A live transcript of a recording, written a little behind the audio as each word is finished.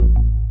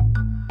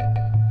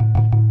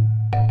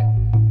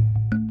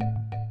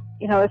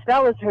if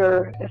that was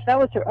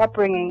her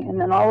upbringing, and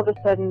then all of a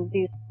sudden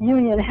this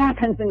union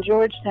happens in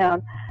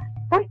Georgetown,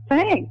 poor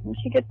thing.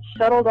 She gets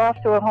shuttled off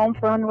to a home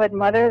for unwed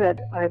mother that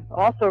I've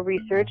also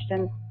researched,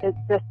 and it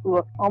just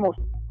looked almost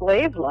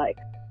slave-like.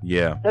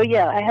 Yeah. So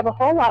yeah, I have a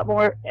whole lot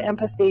more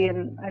empathy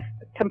and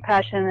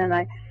compassion, and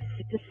I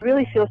just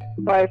really feel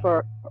sorry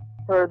for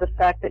the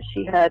fact that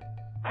she had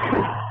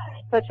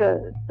such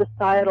a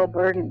societal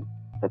burden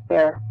to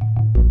bear.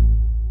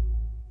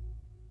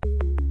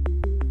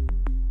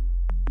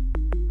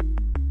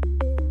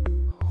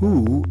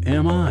 Who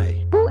am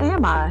I? Who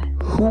am I?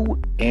 Who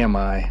am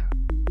I?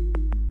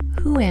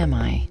 Who am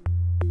I?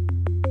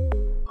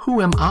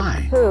 Who am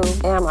I? Who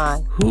am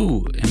I?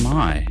 Who am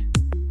I?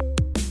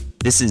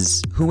 This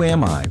is Who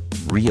Am I,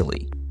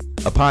 Really?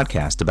 A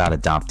podcast about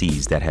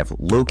adoptees that have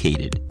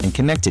located and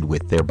connected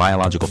with their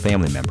biological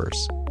family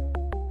members.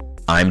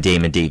 I'm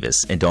Damon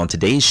Davis, and on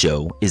today's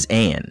show is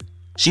Anne.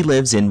 She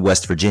lives in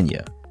West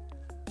Virginia.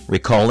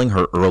 Recalling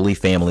her early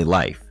family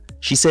life,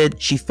 she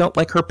said she felt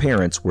like her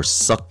parents were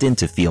sucked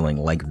into feeling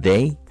like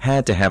they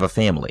had to have a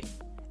family.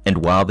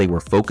 And while they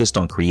were focused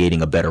on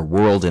creating a better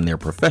world in their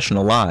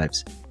professional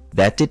lives,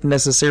 that didn't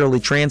necessarily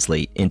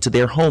translate into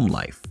their home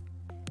life.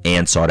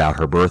 Anne sought out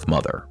her birth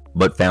mother,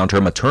 but found her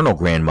maternal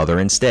grandmother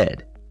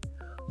instead.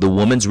 The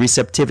woman's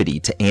receptivity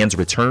to Anne's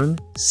return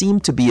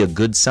seemed to be a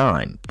good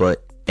sign,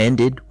 but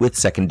ended with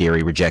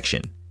secondary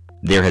rejection.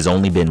 There has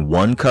only been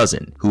one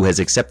cousin who has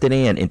accepted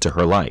Anne into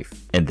her life,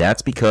 and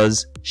that's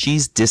because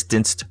she's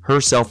distanced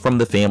herself from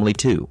the family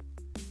too.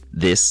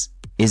 This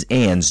is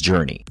Anne's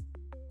journey.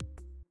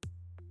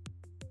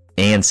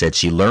 Anne said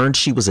she learned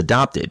she was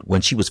adopted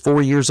when she was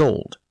 4 years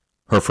old.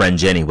 Her friend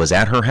Jenny was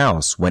at her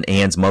house when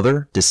Anne's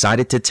mother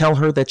decided to tell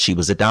her that she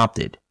was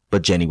adopted,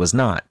 but Jenny was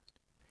not.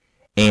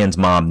 Anne's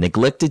mom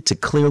neglected to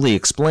clearly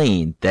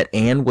explain that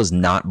Anne was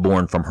not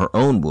born from her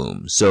own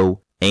womb,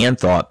 so Anne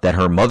thought that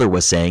her mother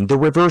was saying the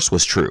reverse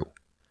was true.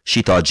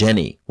 She thought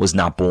Jenny was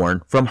not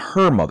born from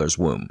her mother's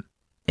womb.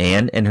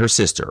 Anne and her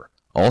sister,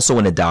 also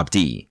an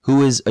adoptee,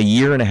 who is a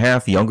year and a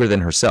half younger than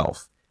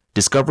herself,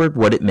 discovered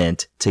what it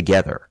meant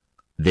together.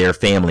 Their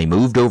family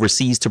moved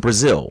overseas to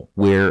Brazil,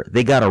 where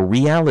they got a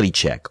reality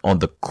check on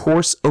the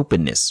coarse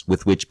openness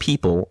with which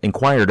people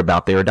inquired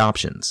about their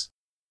adoptions.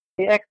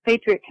 The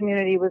expatriate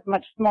community was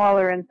much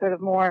smaller and sort of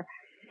more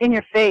in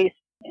your face,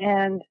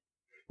 and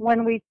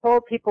when we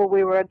told people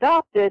we were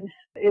adopted,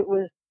 it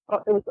was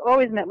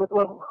always met with,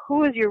 well,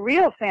 who is your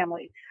real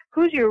family?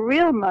 Who's your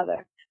real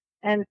mother?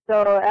 And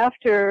so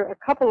after a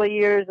couple of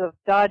years of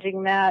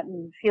dodging that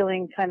and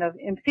feeling kind of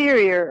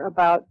inferior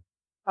about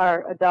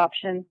our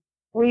adoption,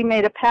 we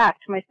made a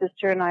pact, my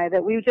sister and I,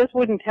 that we just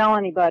wouldn't tell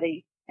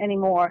anybody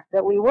anymore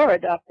that we were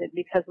adopted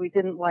because we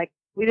didn't like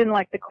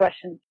the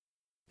questions.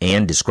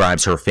 Anne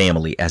describes her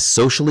family as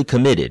socially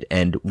committed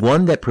and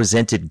one that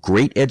presented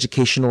great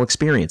educational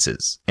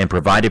experiences and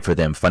provided for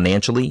them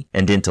financially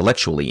and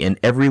intellectually in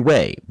every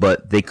way,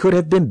 but they could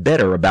have been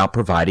better about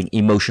providing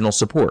emotional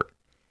support.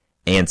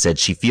 Anne said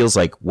she feels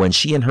like when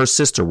she and her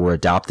sister were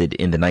adopted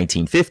in the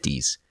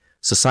 1950s,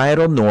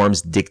 societal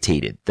norms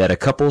dictated that a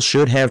couple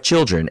should have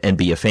children and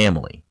be a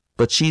family,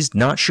 but she's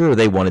not sure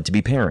they wanted to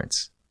be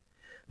parents.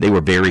 They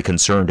were very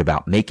concerned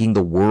about making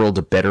the world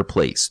a better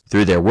place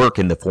through their work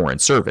in the Foreign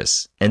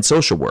Service and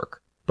social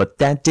work, but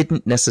that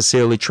didn't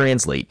necessarily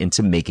translate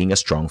into making a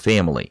strong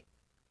family.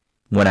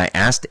 When I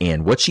asked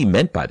Anne what she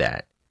meant by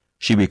that,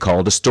 she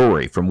recalled a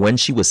story from when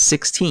she was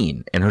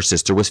 16 and her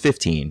sister was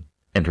 15,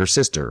 and her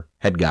sister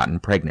had gotten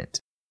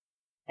pregnant.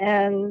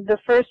 And the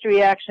first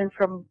reaction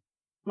from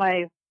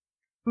my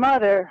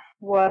mother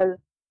was,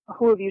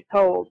 who have you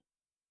told?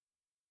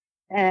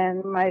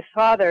 And my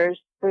father's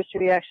first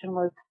reaction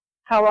was,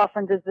 how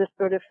often does this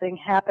sort of thing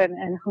happen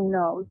and who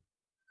knows?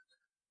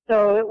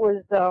 So it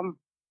was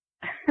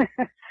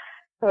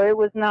it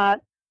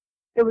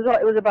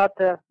was about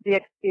the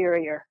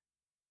exterior.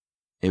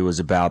 It was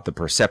about the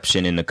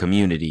perception in the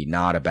community,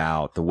 not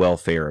about the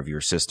welfare of your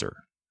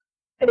sister.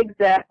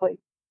 Exactly.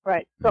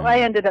 Right. So I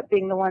ended up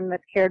being the one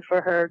that cared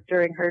for her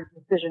during her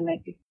decision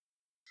making.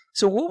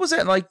 So what was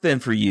that like then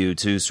for you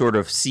to sort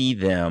of see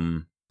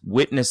them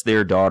witness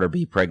their daughter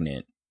be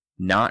pregnant,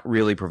 not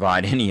really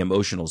provide any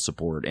emotional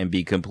support, and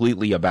be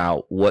completely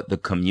about what the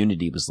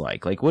community was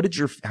like? Like,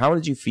 how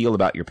did you feel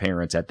about your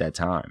parents at that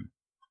time?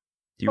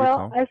 Do you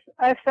recall?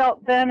 I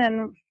felt then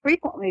and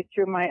frequently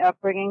through my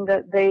upbringing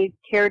that they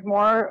cared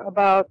more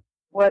about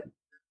what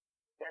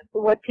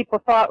people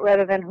thought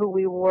rather than who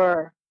we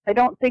were. I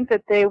don't think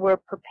that they were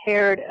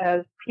prepared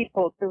as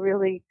people to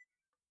really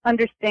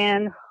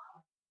understand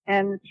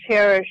and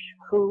cherish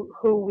who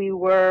we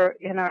were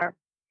in our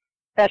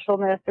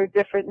specialness or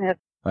differentness.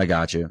 I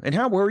got you. And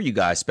how were you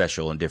guys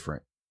special and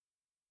different?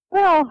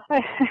 Well,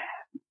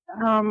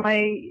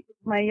 my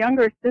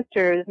younger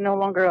sister is no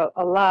longer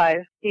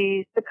alive.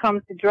 She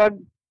succumbed to drug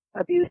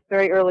abuse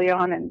very early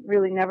on and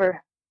really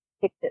never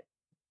kicked it.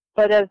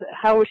 But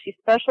how was she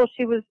special?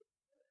 She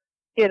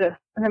had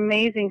an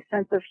amazing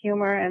sense of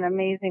humor and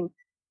amazing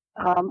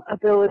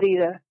ability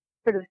to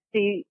sort of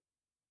see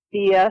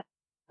BS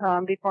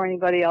before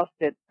anybody else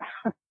did.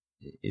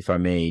 if I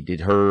may,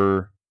 did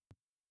her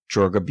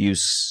drug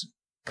abuse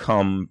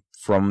come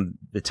from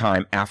the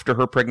time after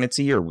her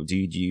pregnancy, or do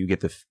you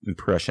get the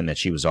impression that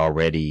she was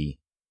already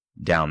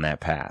down that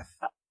path?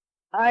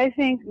 I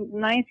think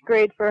ninth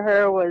grade for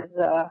her was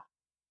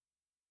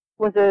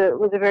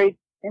a very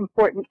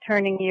important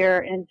turning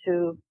year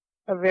into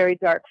a very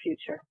dark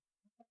future.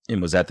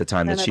 And was that the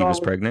time that she was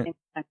pregnant?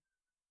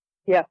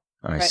 Yeah.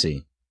 I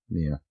see.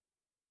 Yeah.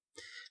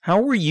 How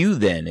were you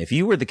then? If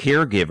you were the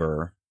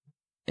caregiver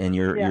and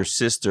your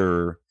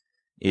sister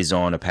is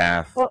on a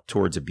path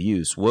towards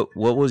abuse, what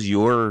was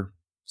your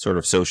sort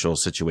of social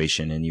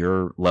situation and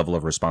your level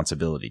of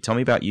responsibility? Tell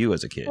me about you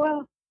as a kid.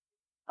 Well,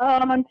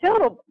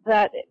 until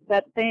that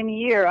same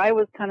year, I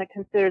was kind of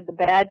considered the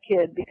bad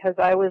kid because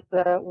I was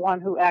the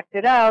one who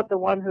acted out, the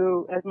one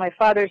who, as my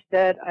father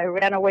said, I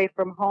ran away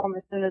from home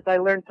as soon as I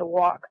learned to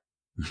walk.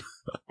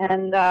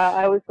 And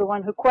I was the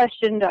one who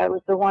questioned. I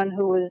was the one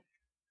who was,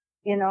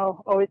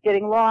 always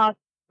getting lost.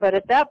 But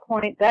at that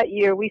point, that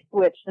year, we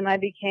switched, and I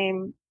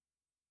became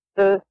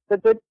the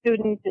good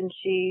student, and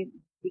she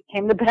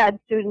became the bad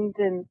student,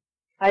 and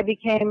I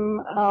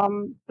became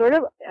sort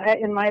of,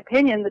 in my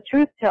opinion, the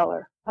truth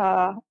teller.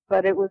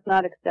 But it was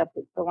not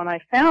accepted. So when I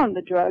found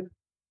the drugs,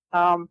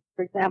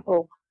 for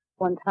example,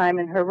 one time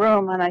in her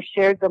room, and I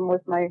shared them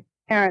with my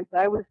parents,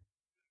 I was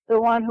the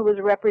one who was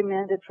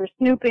reprimanded for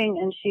snooping,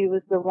 and she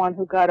was the one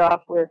who got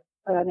off with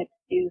an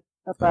excuse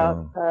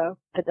about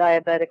a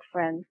diabetic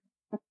friend.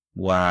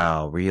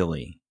 Wow,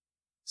 really?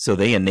 So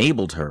they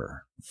enabled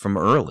her from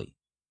early.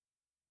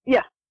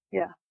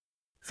 Yeah.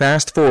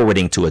 Fast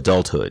forwarding to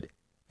adulthood,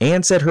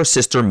 Anne said her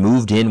sister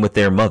moved in with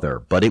their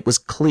mother, but it was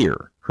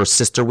clear her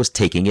sister was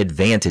taking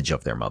advantage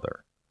of their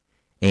mother.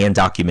 Anne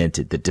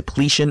documented the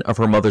depletion of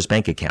her mother's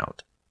bank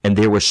account, and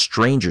there were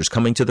strangers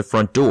coming to the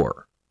front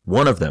door,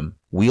 one of them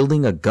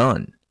wielding a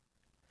gun.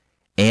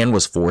 Anne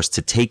was forced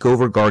to take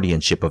over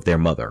guardianship of their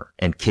mother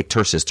and kicked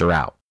her sister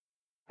out.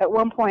 At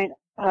one point,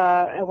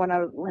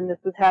 when this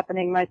was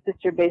happening, my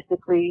sister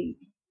basically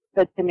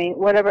said to me,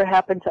 "Whatever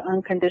happened to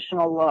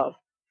unconditional love?"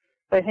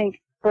 So I think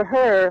for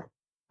her,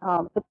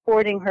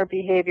 supporting her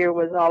behavior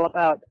was all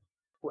about,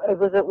 it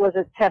was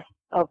a test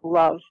of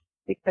love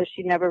because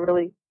she never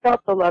really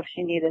felt the love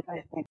she needed,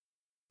 I think.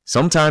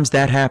 Sometimes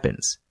that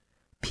happens.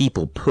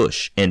 People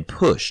push and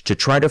push to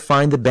try to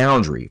find the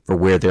boundary for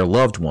where their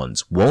loved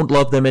ones won't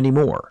love them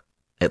anymore,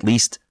 at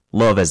least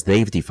love as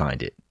they've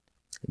defined it.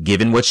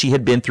 Given what she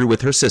had been through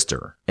with her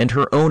sister and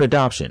her own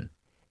adoption,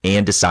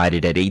 Anne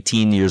decided at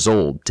 18 years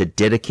old to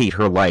dedicate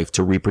her life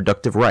to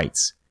reproductive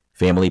rights,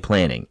 family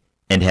planning,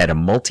 and had a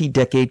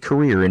multi-decade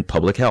career in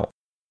public health.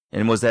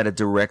 And was that a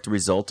direct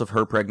result of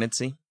her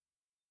pregnancy?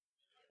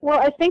 Well,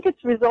 I think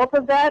it's a result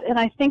of that, and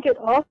I think it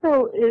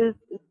also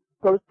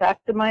goes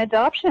back to my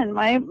adoption.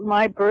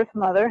 My birth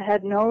mother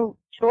had no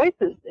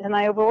choices, and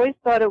I have always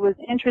thought it was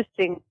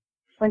interesting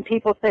when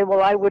people say,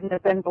 "Well, I wouldn't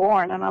have been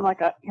born," and I'm like,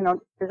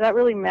 does that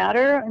really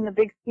matter in the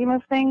big scheme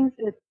of things?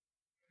 It's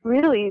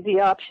really, the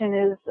option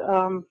is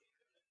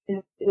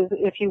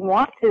if you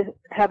want to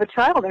have a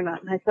child or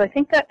not. And so I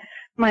think that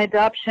my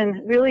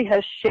adoption really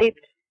has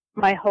shaped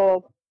my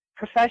whole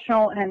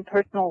professional and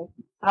personal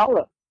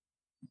outlook.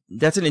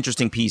 That's an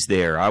interesting piece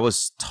there. I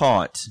was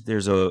taught,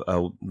 there's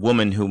a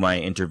woman whom I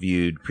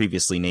interviewed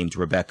previously named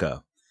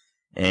Rebecca,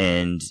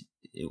 and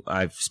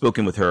I've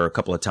spoken with her a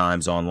couple of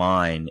times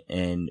online,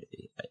 and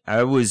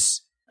I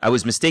was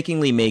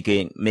mistakenly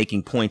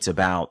making points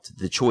about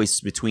the choice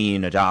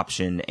between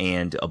adoption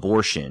and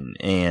abortion,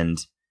 and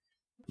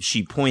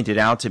she pointed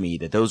out to me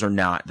that those are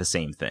not the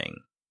same thing,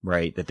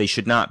 right? That they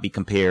should not be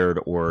compared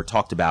or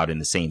talked about in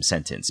the same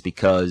sentence,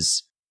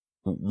 because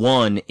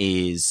one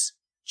is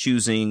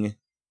choosing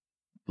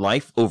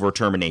life over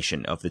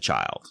termination of the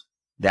child.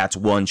 That's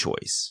one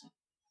choice.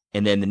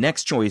 And then the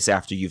next choice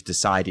after you've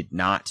decided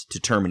not to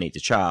terminate the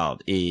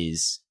child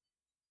is,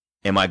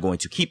 am I going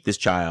to keep this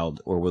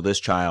child, or will this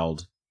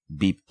child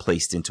be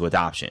placed into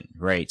adoption,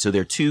 right? So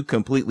they're two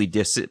completely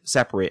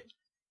separate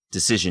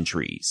decision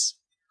trees.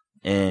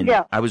 And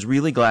yeah. I was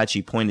really glad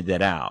she pointed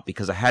that out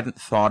because I hadn't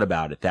thought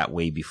about it that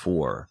way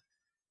before.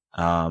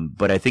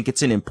 But I think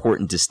it's an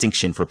important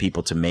distinction for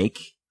people to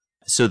make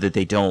so that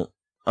they don't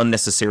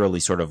unnecessarily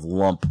sort of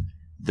lump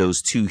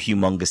those two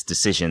humongous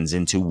decisions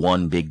into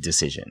one big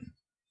decision.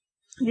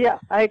 Yeah,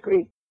 I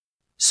agree.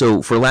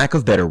 So, for lack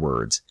of better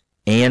words,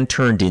 Anne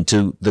turned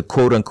into the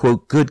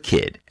quote-unquote good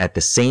kid at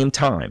the same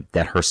time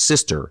that her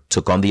sister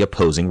took on the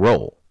opposing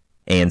role.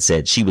 Anne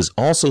said she was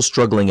also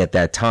struggling at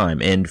that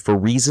time, and for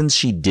reasons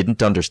she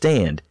didn't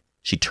understand,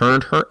 she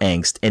turned her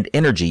angst and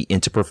energy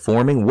into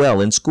performing well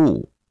in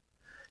school.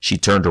 She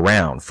turned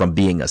around from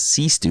being a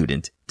C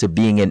student to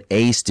being an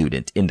A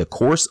student in the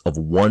course of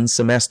one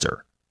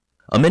semester.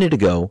 A minute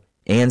ago,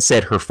 Anne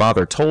said her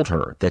father told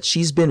her that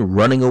she's been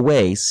running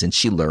away since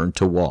she learned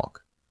to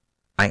walk.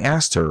 I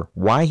asked her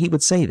why he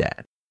would say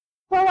that.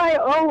 Well, I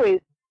always,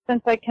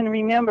 since I can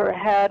remember,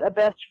 had a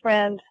best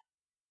friend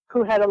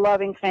who had a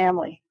loving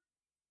family.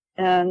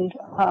 And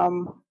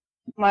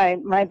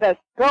my best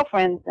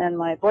girlfriends and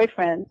my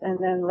boyfriends, and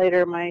then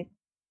later my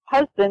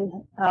husband,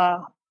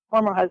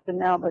 former husband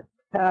now, but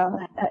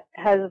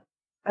has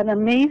an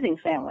amazing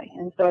family.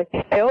 And so I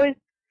think I always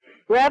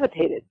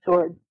gravitated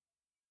toward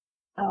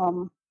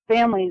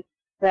families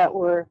that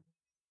were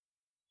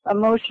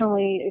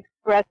emotionally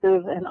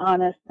expressive and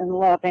honest and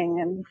loving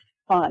and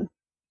fun.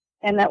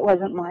 And that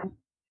wasn't mine.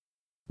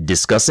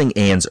 Discussing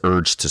Anne's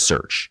urge to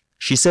search,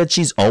 she said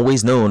she's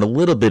always known a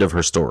little bit of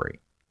her story.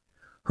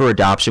 Her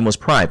adoption was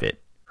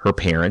private. Her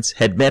parents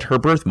had met her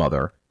birth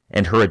mother,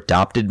 and her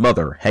adopted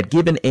mother had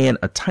given Anne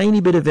a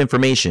tiny bit of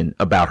information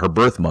about her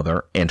birth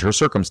mother and her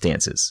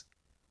circumstances.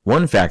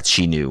 One fact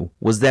she knew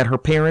was that her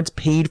parents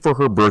paid for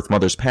her birth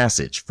mother's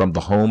passage from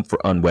the home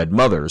for unwed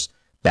mothers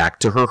back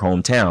to her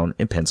hometown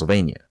in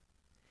Pennsylvania.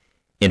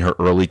 In her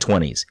early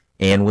 20s,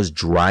 Anne was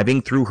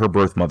driving through her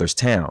birth mother's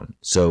town,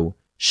 so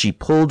she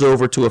pulled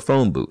over to a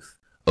phone booth,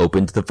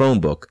 opened the phone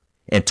book,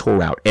 and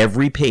tore out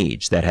every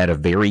page that had a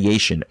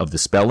variation of the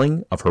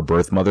spelling of her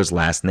birth mother's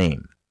last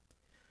name.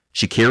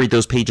 She carried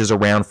those pages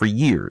around for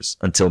years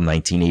until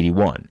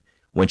 1981,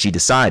 when she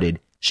decided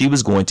she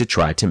was going to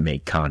try to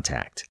make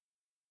contact.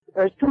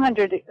 There's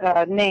 200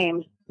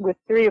 names with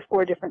 3 or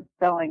 4 different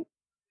spellings.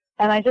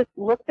 And I just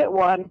looked at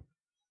one,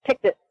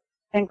 picked it,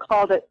 and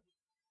called it,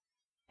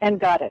 and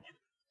got it.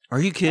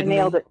 Are you kidding me?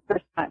 Nailed it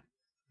first time.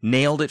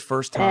 Nailed it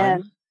first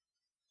time? And,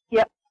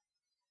 yep.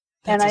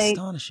 That's and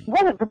astonishing. I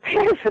wasn't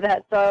prepared for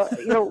that. So,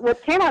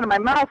 what came out of my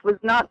mouth was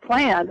not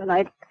planned.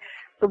 And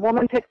the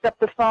woman picks up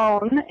the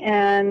phone,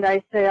 and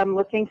I say, I'm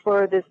looking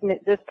for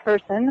this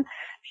person.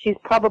 She's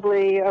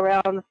probably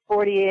around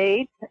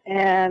 48,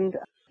 and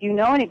do you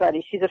know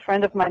anybody? She's a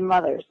friend of my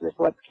mother's, is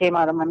what came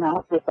out of my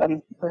mouth without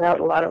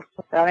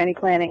any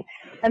planning.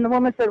 And the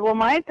woman said, well,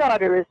 my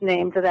daughter is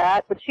named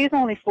that, but she's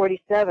only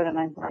 47. And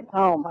I'm like,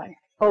 oh my,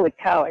 holy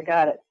cow, I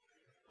got it.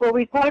 Well,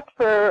 we talked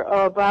for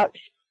about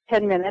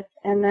 10 minutes,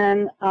 and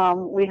then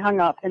we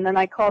hung up. And then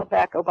I called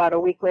back about a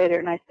week later,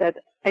 and I said,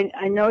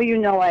 I know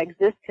I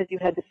exist because you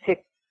had to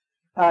pick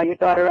your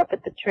daughter up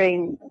at the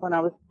train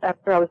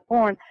after I was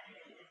born.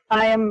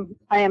 I am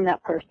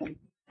that person.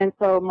 And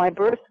so my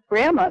birth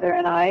grandmother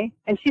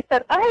and she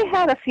said, I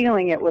had a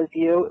feeling it was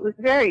you. It was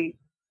very,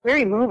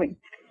 very moving.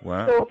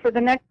 Wow. So for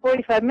the next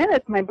 45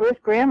 minutes, my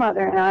birth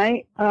grandmother and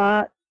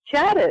I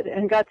chatted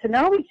and got to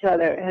know each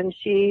other. And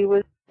she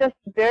was just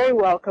very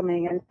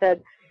welcoming and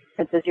said,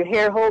 does your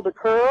hair hold a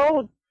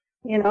curl?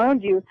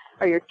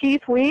 Are your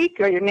teeth weak?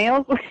 Are your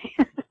nails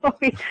weak? So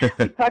we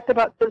talked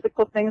about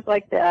physical things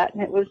like that.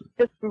 And it was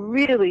just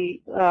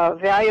really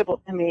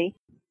valuable to me.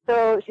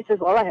 So she says,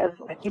 well, I have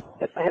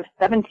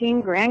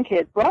 17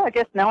 grandkids. Well, I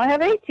guess now I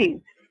have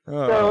 18.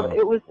 Oh. So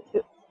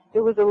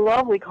it was a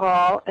lovely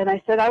call. And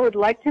I said, I would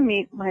like to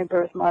meet my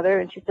birth mother.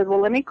 And she said,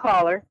 well, let me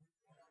call her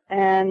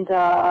and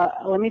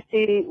let me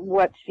see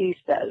what she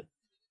says.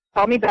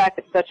 Call me back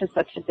at such and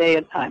such a day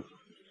and time.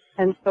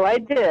 And so I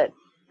did.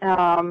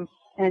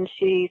 And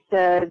she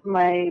said,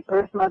 my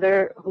birth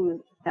mother,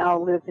 who now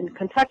lives in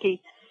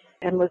Kentucky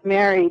and was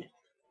married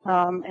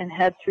and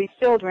had 3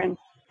 children,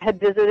 had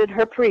visited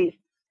her priest,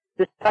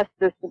 discussed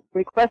this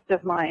request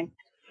of mine,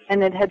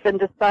 and it had been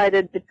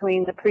decided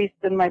between the priest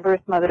and my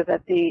birth mother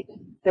that she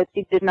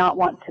did not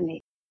want to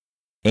meet.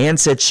 Anne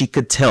said she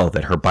could tell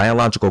that her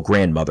biological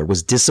grandmother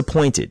was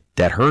disappointed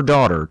that her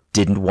daughter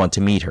didn't want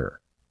to meet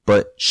her,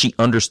 but she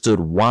understood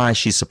why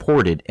she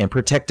supported and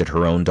protected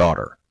her own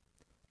daughter.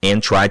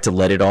 Anne tried to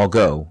let it all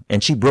go,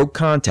 and she broke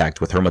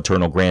contact with her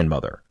maternal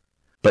grandmother.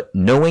 But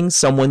knowing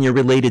someone you're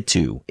related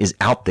to is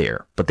out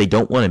there, but they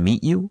don't want to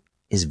meet you,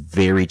 is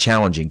very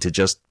challenging to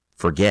just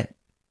forget.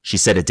 She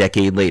said a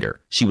decade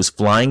later, she was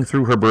flying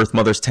through her birth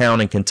mother's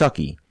town in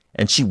Kentucky,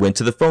 and she went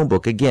to the phone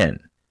book again,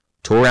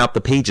 tore out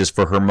the pages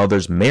for her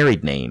mother's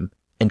married name,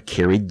 and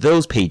carried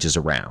those pages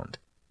around.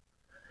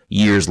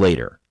 Years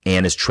later,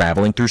 Anne is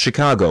traveling through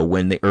Chicago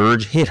when the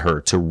urge hit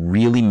her to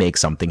really make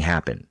something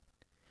happen.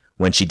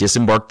 When she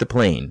disembarked the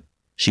plane,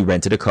 she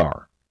rented a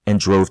car and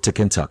drove to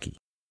Kentucky.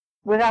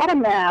 Without a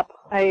map,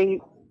 I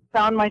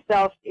found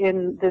myself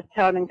in this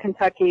town in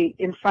Kentucky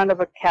in front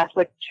of a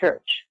Catholic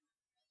church.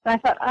 And I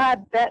thought,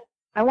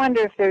 I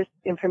wonder if there's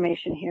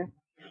information here.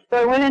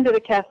 So I went into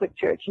the Catholic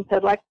church and said,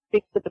 I'd like to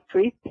speak to the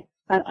priest.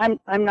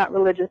 I'm not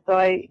religious, so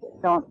I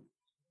don't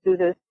do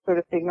this sort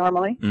of thing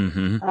normally.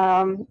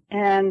 Mm-hmm.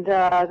 And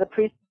the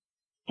priest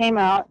came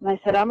out, and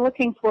I said, I'm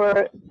looking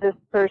for this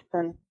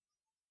person.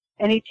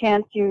 Any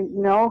chance you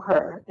know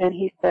her? And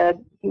he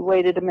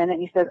waited a minute,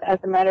 and he said, as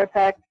a matter of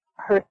fact,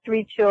 her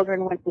 3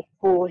 children went to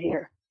school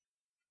here.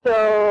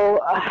 So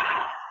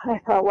I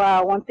thought,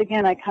 wow, once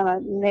again, I kind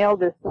of nailed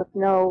this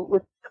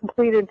with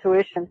complete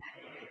intuition.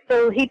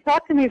 So he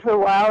talked to me for a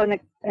while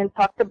and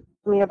talked to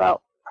me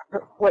about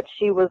what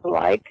she was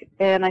like.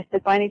 And I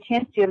said, by any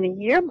chance, do you have any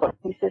yearbooks?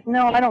 And he says,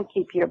 no, I don't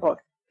keep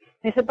yearbooks.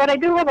 And he said, but I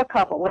do have a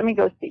couple. Let me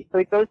go see. So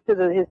he goes to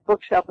his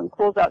bookshelf and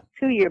pulls out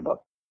 2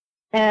 yearbooks.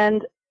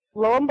 And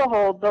lo and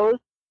behold, those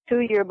 2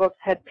 yearbooks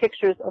had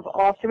pictures of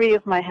all 3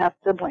 of my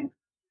half-siblings.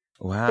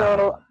 Wow.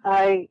 So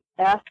I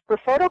asked for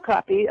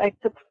photocopies. I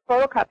took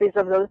photocopies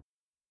of those.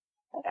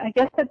 I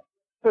guess it's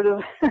sort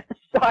of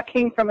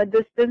shocking from a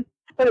distance,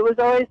 But it was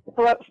always,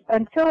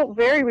 until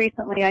very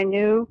recently, I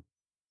knew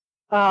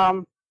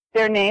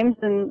their names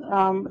and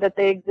that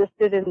they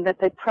existed and that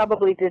they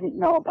probably didn't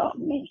know about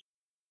me.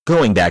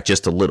 Going back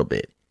just a little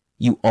bit,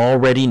 you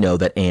already know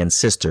that Ann's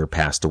sister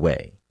passed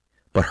away,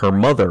 but her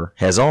mother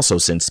has also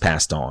since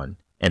passed on,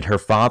 and her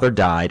father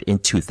died in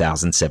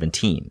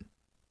 2017.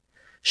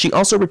 She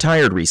also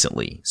retired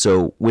recently,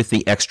 so with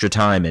the extra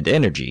time and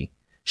energy,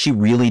 she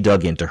really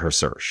dug into her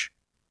search.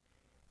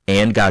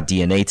 Ann got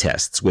DNA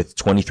tests with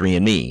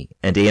 23andMe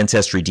and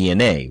Ancestry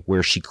DNA,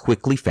 where she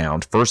quickly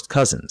found first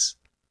cousins.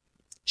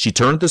 She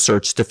turned the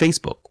search to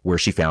Facebook, where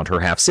she found her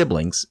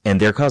half-siblings and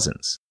their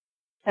cousins.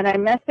 And I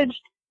messaged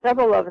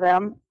several of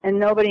them, and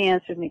nobody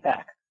answered me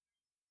back.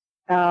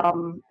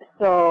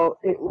 So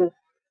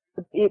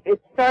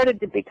it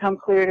started to become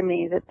clear to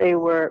me that they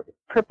were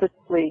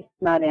purposely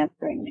not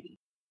answering me.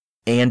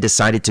 Ann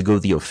decided to go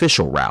the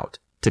official route,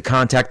 to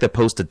contact the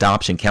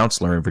post-adoption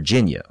counselor in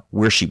Virginia,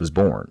 where she was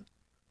born.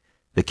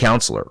 The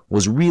counselor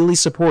was really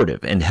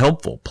supportive and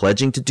helpful,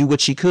 pledging to do what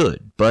she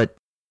could, but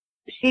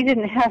she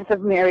didn't have the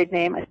married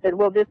name. I said,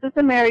 well, this is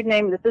the married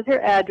name, this is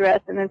her address,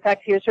 and in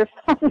fact, here's her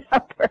phone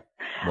number.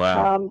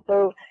 Wow.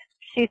 So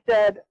she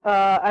said,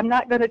 I'm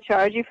not going to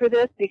charge you for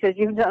this because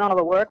you've done all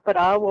the work, but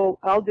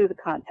I'll do the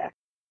contact.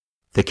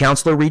 The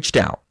counselor reached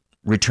out,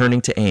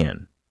 returning to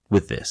Ann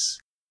with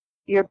this.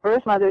 Your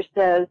birth mother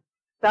says,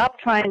 stop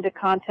trying to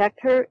contact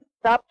her,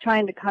 stop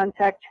trying to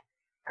contact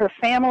her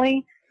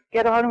family,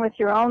 get on with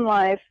your own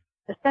life,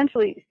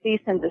 essentially cease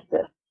and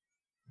desist.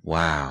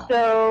 Wow.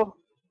 So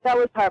that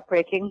was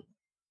heartbreaking.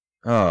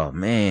 Oh,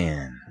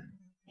 man.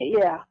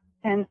 Yeah.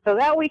 And so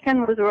that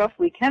weekend was a rough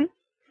weekend.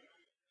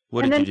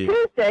 What did you do? And then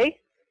Tuesday,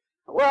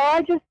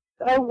 well,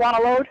 I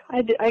wallowed.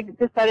 I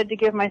decided to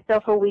give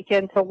myself a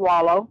weekend to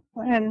wallow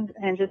and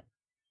just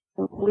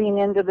lean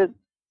into the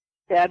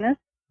sadness.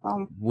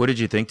 What did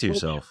you think to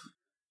yourself?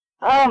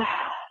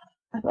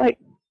 Like,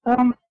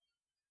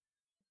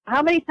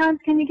 how many times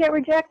can you get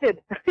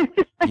rejected? Yeah.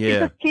 It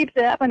just keeps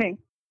happening.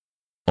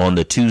 On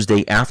the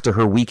Tuesday after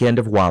her weekend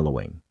of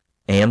wallowing,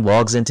 Ann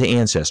logs into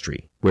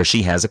Ancestry, where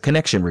she has a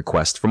connection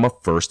request from a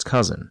first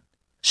cousin.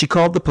 She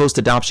called the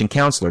post-adoption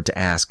counselor to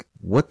ask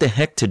what the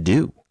heck to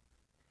do.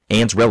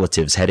 Ann's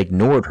relatives had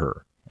ignored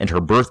her, and her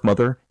birth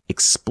mother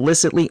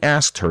explicitly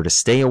asked her to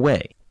stay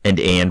away, and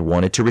Ann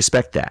wanted to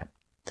respect that.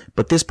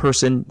 But this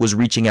person was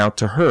reaching out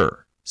to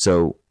her,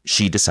 so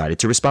she decided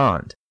to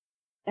respond.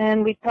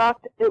 And we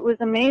talked. It was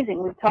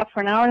amazing. We talked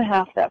for an hour and a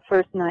half that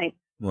first night.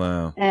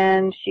 Wow.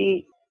 And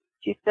she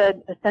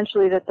said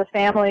essentially that the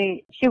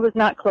family, she was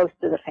not close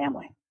to the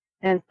family.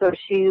 And so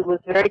she was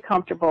very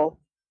comfortable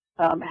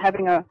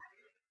having a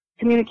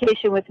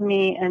communication with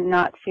me and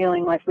not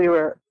feeling like we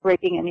were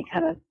breaking any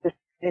kind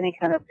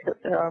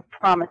of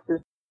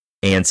promises.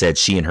 Ann said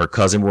she and her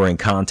cousin were in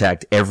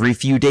contact every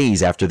few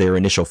days after their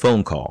initial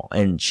phone call,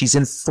 and she's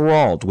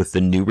enthralled with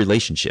the new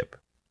relationship.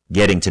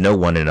 Getting to know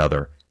one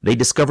another, they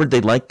discovered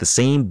they liked the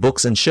same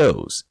books and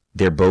shows.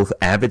 They're both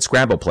avid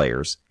Scrabble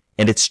players,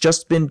 and it's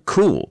just been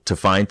cool to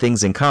find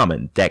things in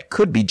common that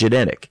could be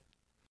genetic.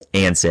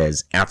 Ann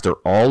says after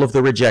all of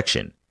the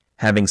rejection,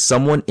 having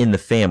someone in the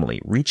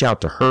family reach out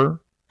to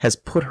her has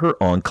put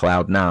her on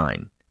cloud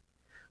 9.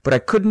 But I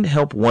couldn't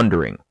help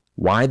wondering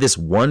why this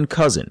one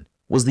cousin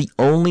was the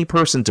only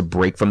person to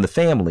break from the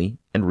family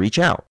and reach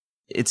out.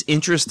 It's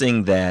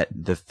interesting that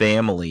the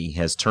family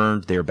has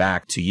turned their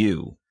back to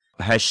you.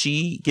 Has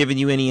she given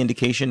you any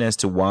indication as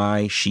to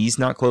why she's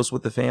not close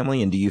with the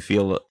family? And do you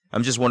feel,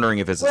 I'm just wondering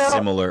if it's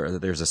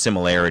there's a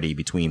similarity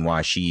between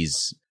why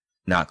she's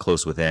not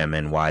close with them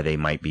and why they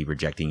might be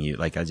rejecting you.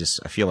 Like, I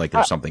feel like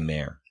there's something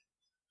there.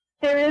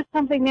 There is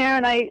something there,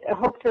 and I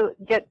hope to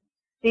get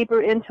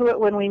deeper into it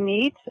when we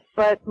meet.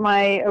 But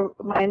my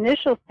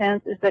initial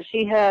sense is that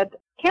she had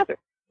cancer.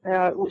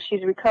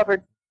 She's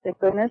recovered, thank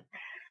goodness.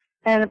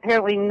 And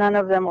apparently none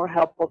of them were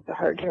helpful to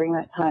her during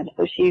that time.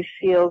 So she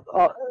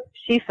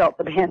felt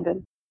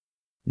abandoned.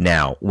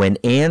 Now, when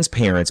Ann's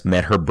parents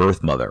met her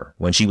birth mother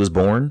when she was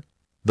born,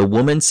 the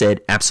woman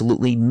said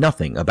absolutely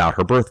nothing about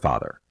her birth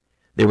father.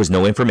 There was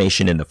no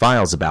information in the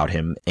files about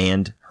him,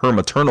 and her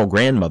maternal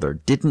grandmother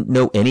didn't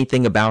know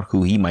anything about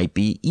who he might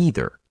be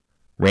either.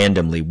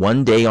 Randomly,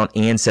 one day on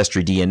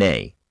Ancestry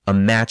DNA, a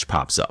match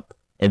pops up,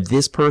 and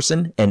this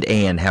person and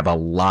Ann have a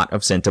lot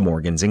of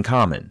centimorgans in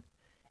common.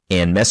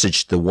 Ann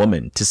messaged the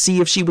woman to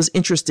see if she was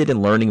interested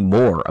in learning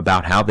more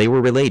about how they were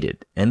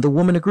related, and the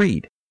woman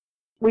agreed.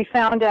 We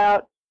found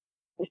out,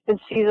 since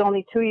she's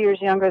only 2 years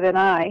younger than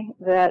I,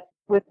 that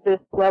with this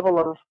level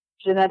of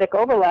genetic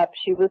overlap,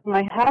 she was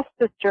my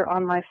half-sister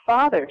on my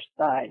father's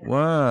side.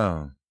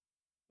 Wow.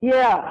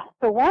 Yeah.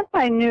 So once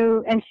I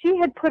knew, and she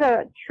had put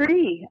a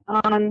tree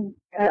on,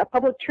 a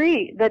public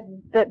tree that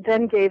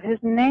then gave his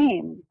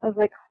name. I was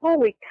like,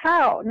 holy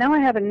cow, now I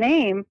have a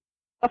name,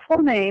 a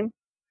full name.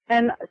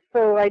 And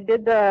so I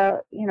did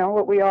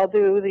what we all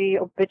do, the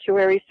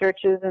obituary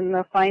searches and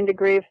the find a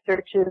grave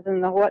searches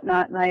and the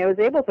whatnot. And I was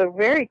able to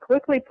very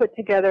quickly put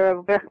together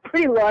a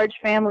pretty large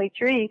family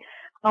tree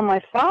on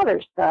my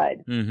father's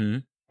side. Mm-hmm.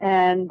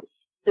 And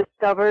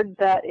discovered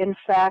that, in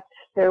fact,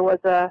 there was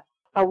a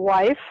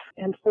wife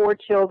and 4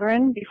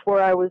 children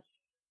before I was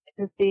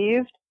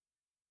conceived,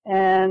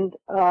 and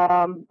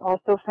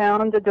also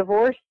found a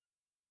divorce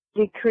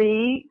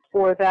decree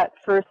for that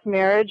first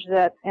marriage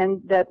that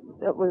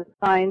was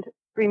signed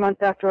 3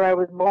 months after I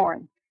was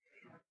born.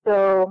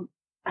 So,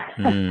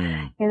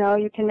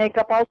 you can make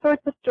up all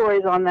sorts of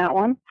stories on that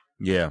one.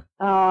 Yeah.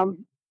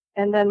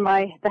 And then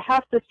the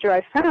half sister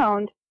I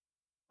found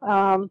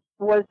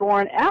was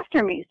born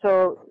after me,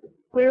 so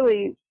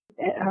clearly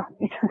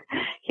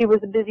he was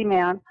a busy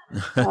man.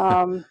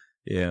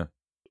 Yeah.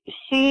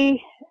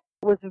 She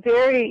was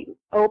very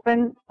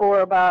open for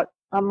about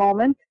a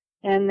moment,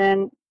 and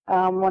then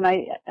when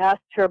I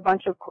asked her a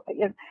bunch of,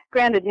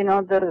 granted,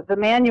 the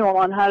manual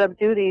on how to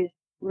do these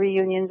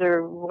reunions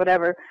or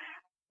whatever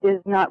is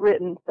not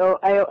written, so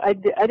I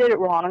did it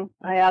wrong.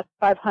 I asked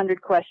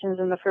 500 questions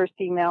in the first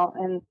email,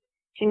 and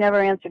she never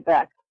answered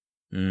back.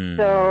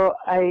 So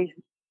I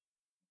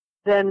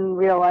then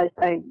realized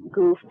I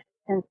goofed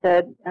and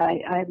said,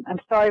 I'm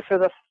sorry for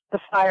the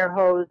fire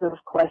hose of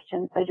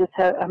questions.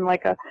 I'm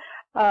like a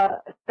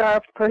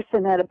starved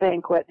person at a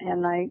banquet,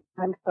 and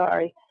I'm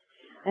sorry.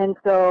 And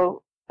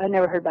so I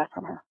never heard back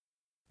from her.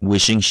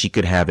 Wishing she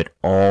could have it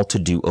all to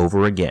do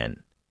over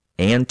again,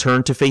 Anne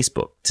turned to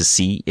Facebook to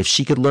see if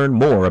she could learn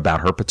more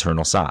about her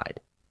paternal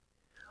side.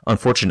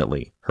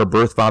 Unfortunately, her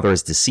birth father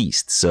is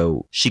deceased,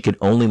 so she could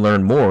only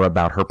learn more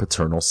about her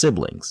paternal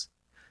siblings.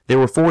 There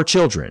were 4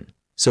 children,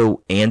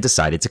 so Anne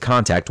decided to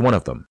contact one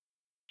of them.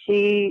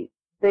 She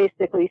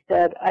basically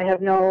said, I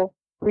have no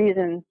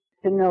reason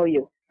to know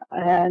you.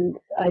 And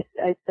I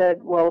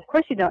said, well, of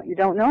course you don't. You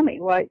don't know me.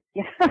 Why?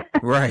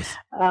 Right.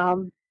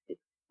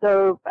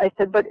 So I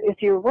said, but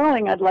if you're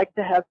willing, I'd like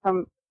to have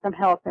some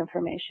health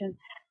information.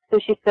 So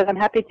she said, I'm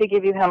happy to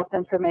give you health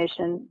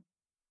information.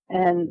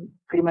 And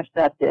pretty much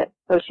that's it.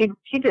 So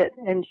she did.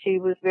 And she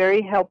was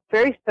very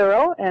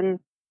thorough. And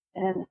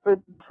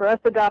for us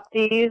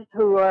adoptees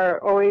who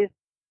are always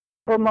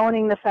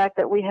bemoaning the fact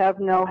that we have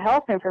no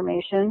health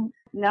information,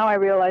 now I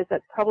realize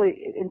that's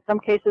probably in some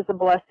cases a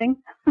blessing.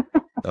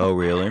 Oh,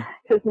 really?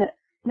 Because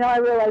now I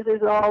realize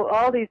there's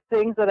all these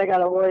things that I got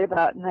to worry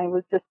about, and I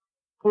was just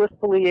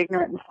blissfully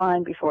ignorant and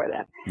fine before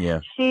that.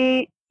 Yeah.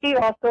 She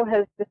also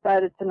has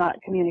decided to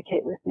not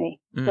communicate with me.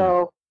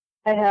 So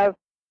I have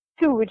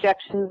 2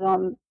 rejections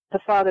on the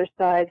father's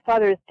side.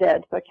 Father is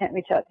dead, so I can't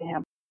reach out to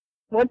him.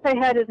 Once I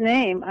had his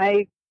name,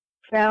 I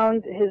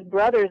found his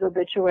brother's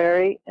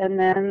obituary, and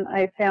then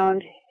I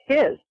found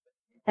his.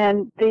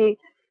 And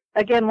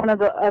again, one of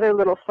the other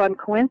little fun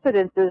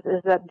coincidences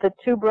is that the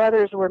 2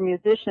 brothers were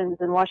musicians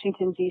in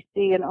Washington,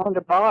 D.C., and owned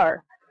a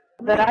bar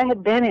that I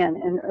had been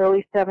in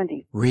early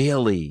 70s.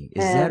 Really?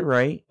 Is that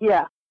right?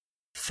 Yeah.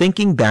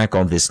 Thinking back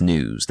on this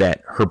news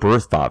that her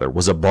birth father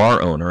was a bar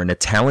owner and a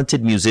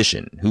talented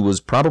musician who was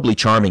probably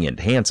charming and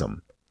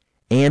handsome,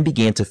 Anne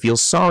began to feel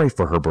sorry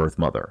for her birth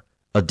mother,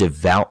 a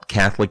devout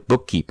Catholic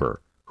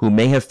bookkeeper who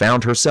may have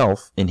found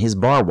herself in his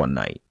bar one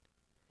night.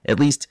 At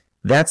least,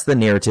 that's the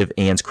narrative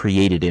Anne's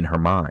created in her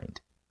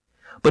mind.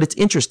 But it's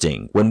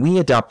interesting, when we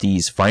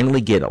adoptees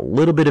finally get a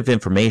little bit of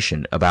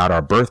information about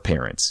our birth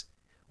parents,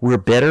 we're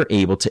better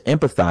able to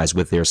empathize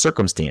with their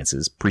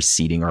circumstances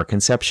preceding our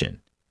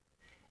conception.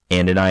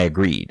 Anne and I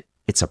agreed.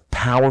 It's a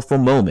powerful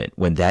moment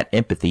when that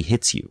empathy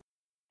hits you.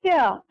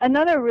 Yeah,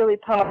 another really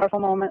powerful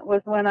moment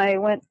was when I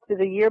went to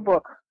the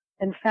yearbook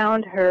and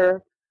found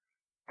her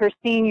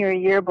senior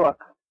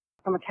yearbook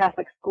from a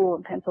Catholic school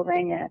in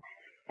Pennsylvania.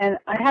 And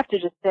I have to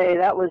just say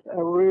that was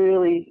a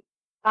really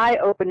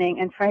eye-opening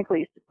and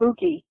frankly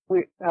spooky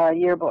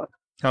yearbook.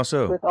 How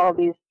so? With all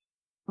these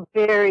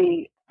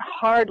very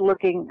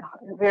hard-looking,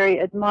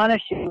 very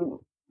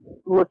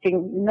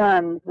admonishing-looking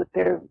nuns with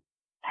their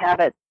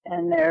habits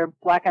and their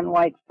black and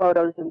white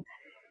photos. And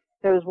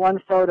there was one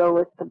photo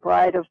with the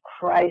Bride of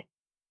Christ,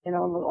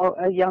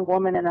 a young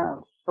woman in a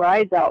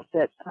bride's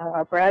outfit,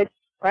 a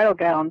bridal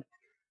gown.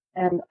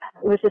 And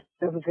it was just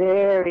a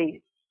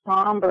very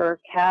somber,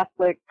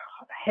 Catholic,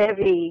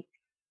 heavy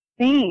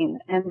scene.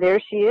 And there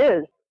she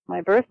is,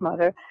 my birth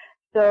mother.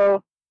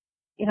 So,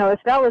 if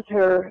that was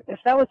her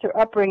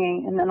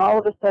upbringing, and then all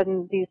of a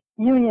sudden this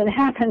union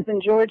happens in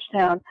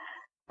Georgetown,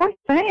 what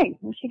thing?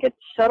 She gets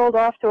shuttled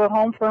off to a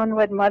home for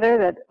unwed mother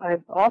that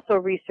I've also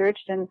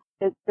researched, and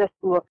it just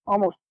looked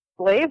almost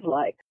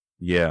slave-like.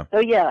 Yeah. So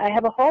yeah, I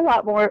have a whole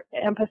lot more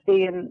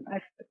empathy and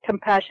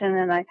compassion,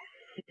 and I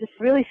just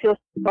really feel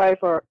sorry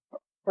for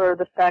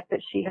the fact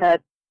that she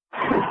had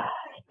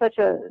such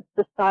a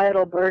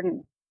societal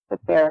burden to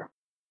bear.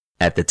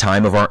 At the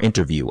time of our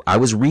interview, I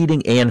was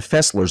reading Anne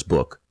Fessler's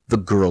book, The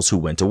Girls Who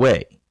Went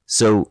Away.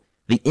 So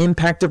the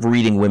impact of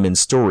reading women's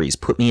stories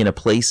put me in a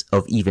place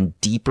of even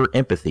deeper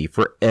empathy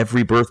for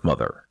every birth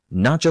mother,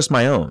 not just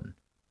my own.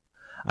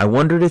 I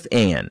wondered if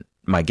Anne,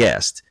 my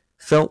guest,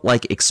 felt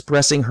like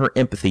expressing her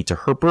empathy to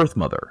her birth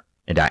mother,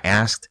 and I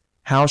asked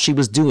how she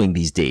was doing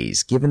these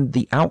days given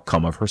the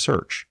outcome of her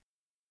search.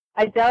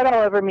 I doubt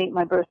I'll ever meet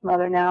my birth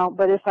mother now,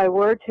 but if I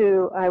were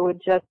to, I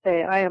would just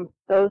say I am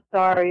so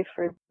sorry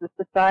for the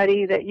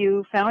society that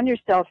you found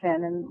yourself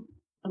in, and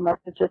It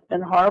must have just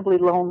been horribly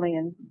lonely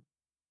and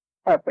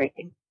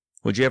heartbreaking.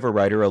 Would you ever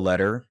write her a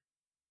letter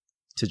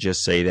to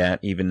just say that,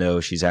 even though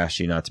she's asked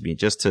you not to be,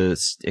 just to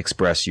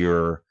express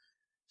your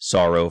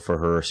sorrow for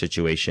her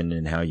situation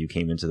and how you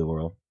came into the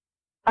world?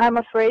 I'm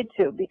afraid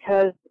to,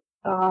 because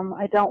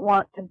I don't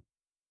want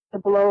to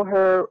blow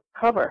her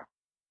cover.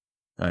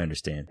 I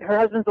understand. Her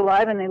husband's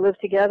alive and they live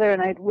together,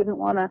 and I wouldn't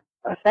want to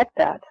affect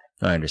that.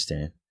 I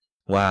understand.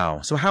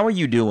 Wow. So how are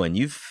you doing?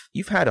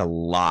 You've had a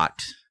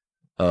lot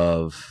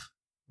of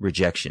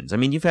rejections. I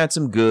mean, you've had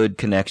some good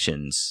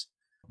connections,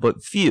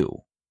 but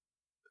few.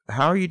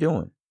 How are you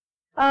doing?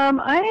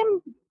 I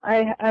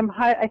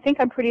think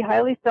I'm pretty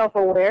highly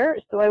self-aware,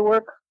 so I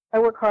work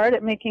hard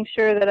at making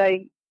sure that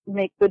I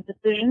make good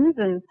decisions,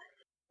 and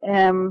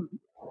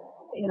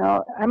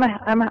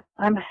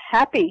I'm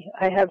happy.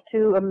 I have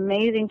 2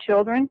 amazing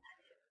children.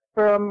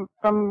 From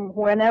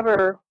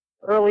whenever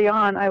early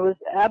on, I was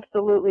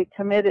absolutely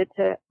committed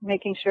to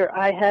making sure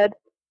I had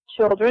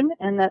children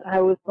and that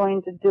I was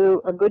going to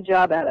do a good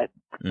job at it.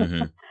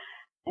 Mm-hmm.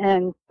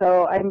 And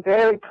so I'm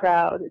very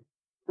proud. It's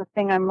the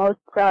thing I'm most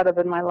proud of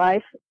in my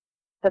life,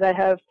 that I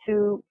have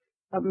 2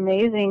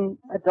 amazing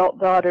adult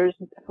daughters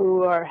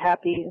who are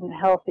happy and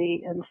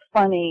healthy and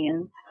funny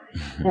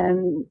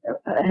and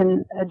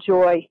a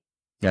joy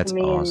That's to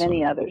me awesome. and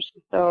many others.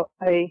 So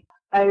I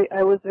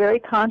was very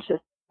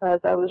conscious as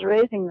I was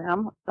raising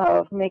them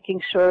of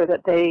making sure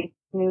that they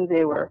knew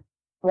they were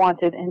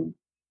wanted and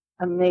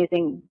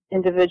amazing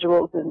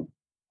individuals and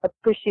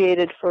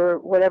appreciated for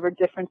whatever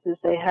differences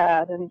they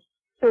had, and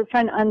sort of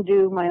trying to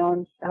undo my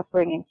own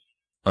upbringing.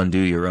 Undo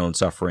your own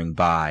suffering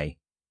by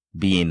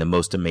being the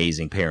most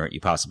amazing parent you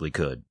possibly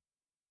could.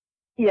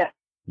 Yes.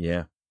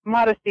 Yeah.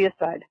 Modesty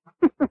aside.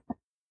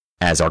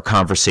 As our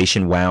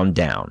conversation wound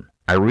down,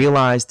 I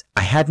realized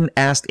I hadn't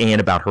asked Ann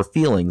about her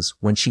feelings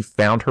when she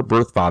found her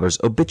birth father's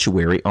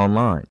obituary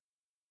online.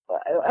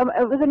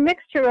 It was a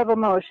mixture of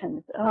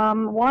emotions.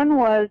 One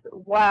was,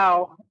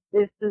 wow,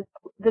 this is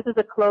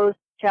a closed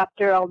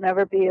chapter. I'll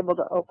never be able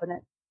to open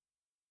it.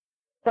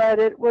 But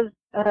it was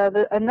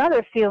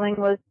another feeling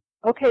was,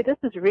 okay, this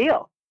is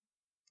real.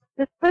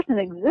 This person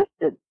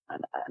existed.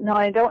 No,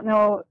 I don't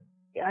know.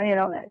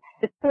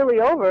 It's clearly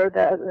over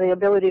the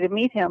ability to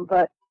meet him,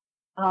 but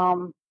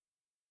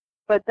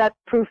that's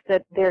proof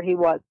that there he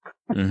was.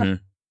 Mm-hmm.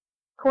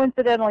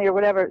 Coincidentally or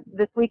whatever,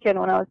 this weekend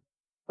when I was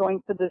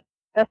going to this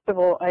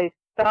festival, I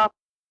stopped,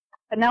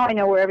 and now I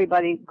know where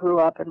everybody grew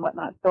up and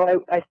whatnot.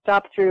 So I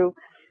stopped through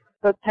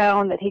the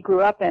town that he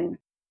grew up in,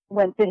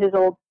 went to his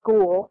old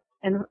school,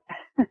 and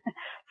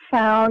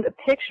found a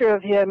picture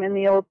of him in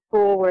the old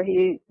school where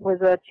he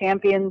was a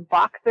champion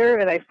boxer,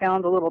 and I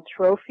found a little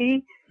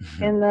trophy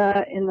in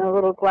the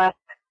little glass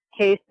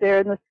case there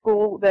in the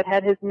school that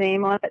had his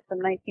name on it from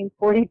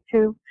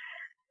 1942.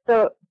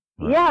 So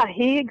yeah,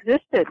 he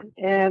existed,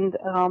 and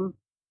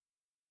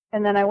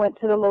then I went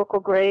to the local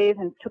grave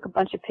and took a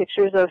bunch of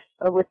pictures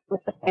with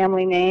the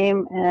family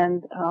name,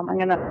 and I'm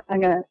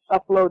gonna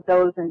upload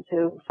those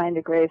into Find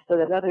a Grave so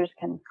that others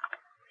can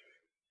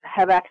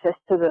have access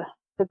to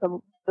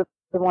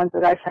the ones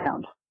that I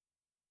found.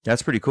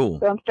 That's pretty cool.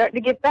 So I'm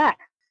starting to get back.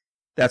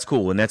 That's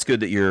cool, and that's good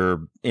that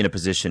you're in a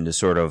position to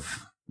sort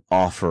of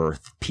offer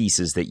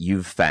pieces that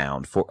you've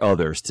found for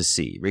others to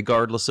see,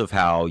 regardless of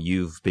how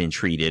you've been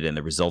treated and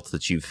the results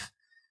that you've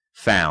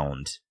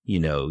found.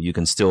 You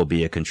can still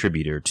be a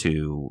contributor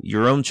to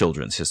your own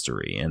children's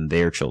history and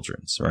their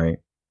children's, right?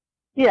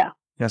 Yeah.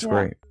 That's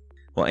great.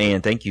 Well,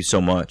 Ann, thank you so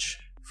much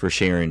for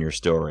sharing your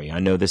story. I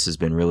know this has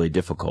been really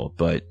difficult,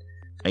 but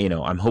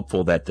I'm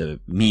hopeful that the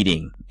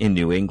meeting in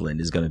New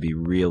England is going to be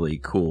really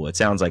cool. It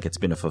sounds like it's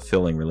been a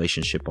fulfilling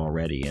relationship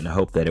already, and I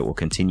hope that it will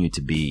continue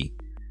to be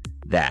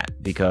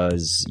that,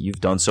 because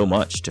you've done so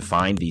much to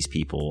find these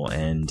people,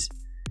 and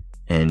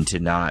to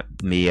not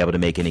be able to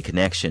make any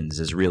connections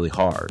is really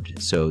hard.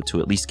 So to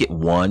at least get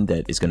one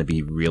that is going to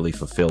be really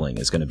fulfilling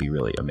is going to be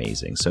really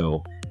amazing.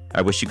 So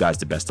I wish you guys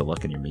the best of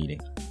luck in your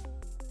meeting.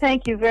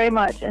 Thank you very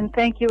much, and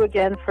thank you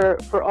again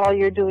for all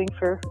you're doing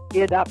for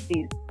the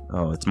adoptees.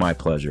 Oh, it's my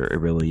pleasure. It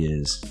really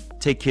is.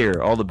 Take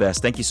care. All the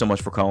best. Thank you so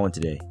much for calling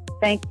today.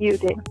 Thank you,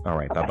 Dave. All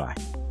right. Bye-bye.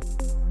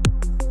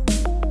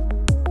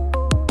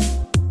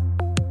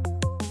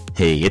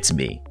 Hey, it's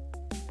me.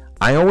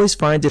 I always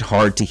find it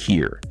hard to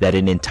hear that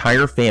an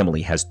entire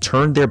family has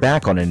turned their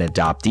back on an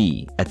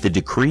adoptee at the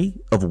decree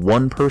of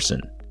one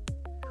person.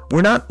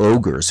 We're not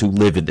ogres who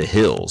live in the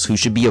hills who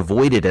should be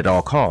avoided at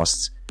all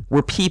costs.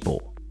 We're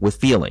people with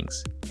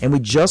feelings, and we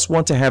just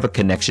want to have a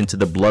connection to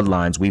the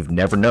bloodlines we've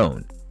never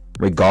known,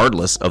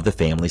 regardless of the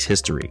family's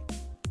history.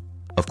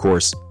 Of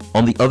course,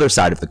 on the other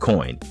side of the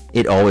coin,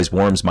 it always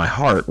warms my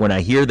heart when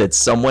I hear that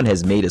someone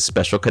has made a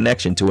special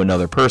connection to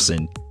another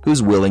person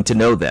who's willing to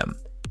know them,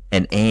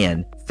 and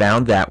Ann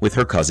found that with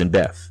her cousin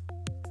Beth.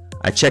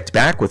 I checked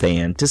back with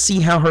Ann to see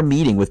how her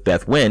meeting with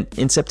Beth went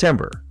in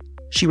September.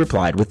 She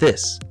replied with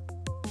this: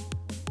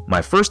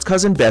 "My first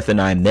cousin Beth and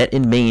I met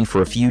in Maine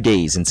for a few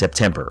days in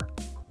September.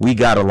 We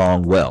got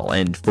along well,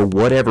 and for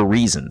whatever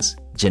reasons,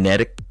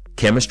 genetic,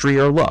 chemistry,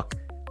 or luck,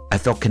 I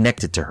felt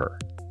connected to her.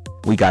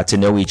 We got to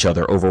know each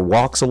other over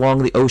walks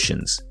along the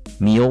oceans,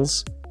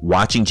 meals,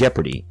 watching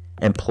Jeopardy,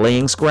 and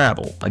playing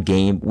Scrabble, a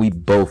game we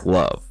both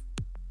love.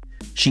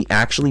 She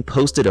actually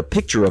posted a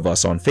picture of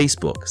us on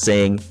Facebook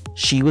saying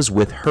she was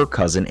with her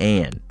cousin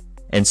Anne,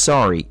 and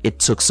sorry it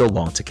took so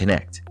long to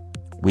connect.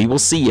 We will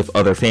see if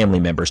other family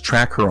members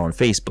track her on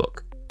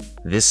Facebook.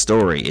 This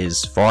story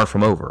is far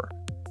from over.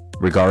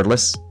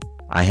 Regardless,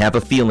 I have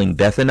a feeling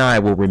Beth and I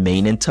will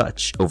remain in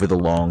touch over the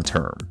long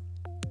term.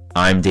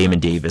 I'm Damon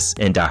Davis,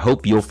 and I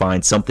hope you'll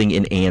find something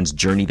in Anne's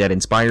journey that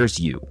inspires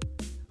you,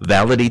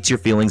 validates your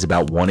feelings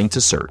about wanting to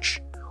search,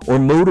 or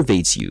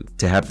motivates you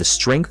to have the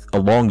strength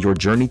along your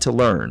journey to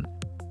learn,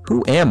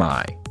 who am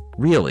I,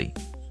 really?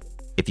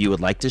 If you would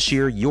like to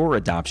share your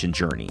adoption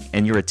journey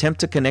and your attempt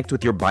to connect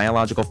with your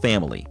biological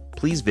family,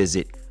 please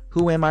visit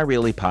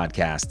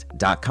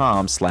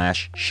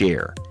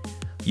whoamireallypodcast.com/share.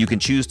 You can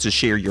choose to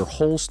share your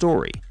whole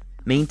story,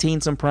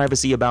 maintain some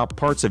privacy about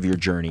parts of your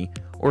journey,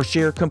 or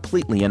share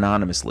completely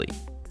anonymously.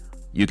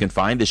 You can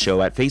find the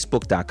show at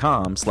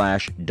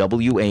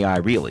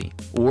facebook.com/WAIReally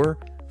or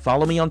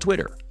follow me on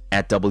Twitter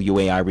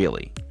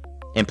 @WAIReally.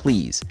 And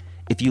please,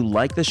 if you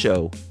like the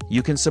show,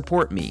 you can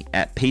support me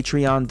at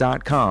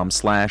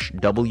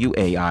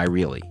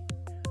patreon.com/WAIReally.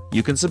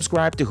 You can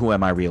subscribe to Who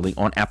Am I Really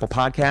on Apple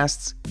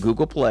Podcasts,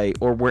 Google Play,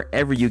 or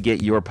wherever you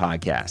get your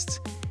podcasts.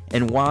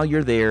 And while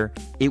you're there,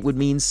 it would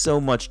mean so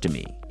much to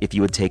me if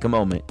you would take a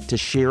moment to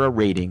share a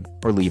rating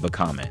or leave a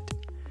comment.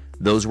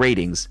 Those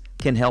ratings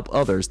can help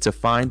others to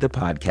find the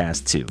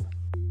podcast too.